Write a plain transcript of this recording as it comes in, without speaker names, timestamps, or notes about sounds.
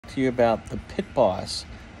to you about the Pit Boss.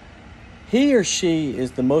 He or she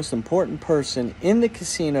is the most important person in the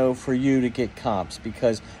casino for you to get comps,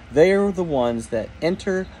 because they are the ones that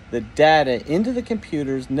enter the data into the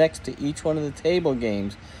computers next to each one of the table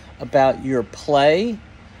games about your play,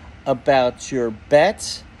 about your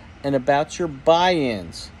bets, and about your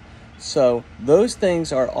buy-ins. So those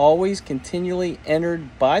things are always continually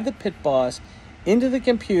entered by the Pit Boss into the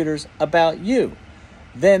computers about you.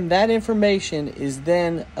 Then that information is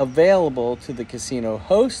then available to the casino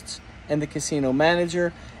hosts and the casino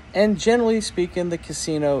manager, and generally speaking, the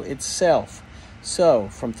casino itself. So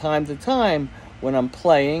from time to time, when I'm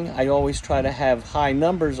playing, I always try to have high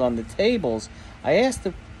numbers on the tables. I ask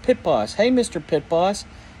the Pit Boss, "Hey, Mr. Pit Boss,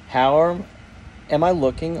 how am I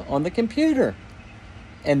looking on the computer?"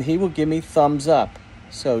 And he will give me thumbs up.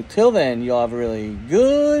 So till then, you'll have a really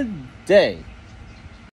good day.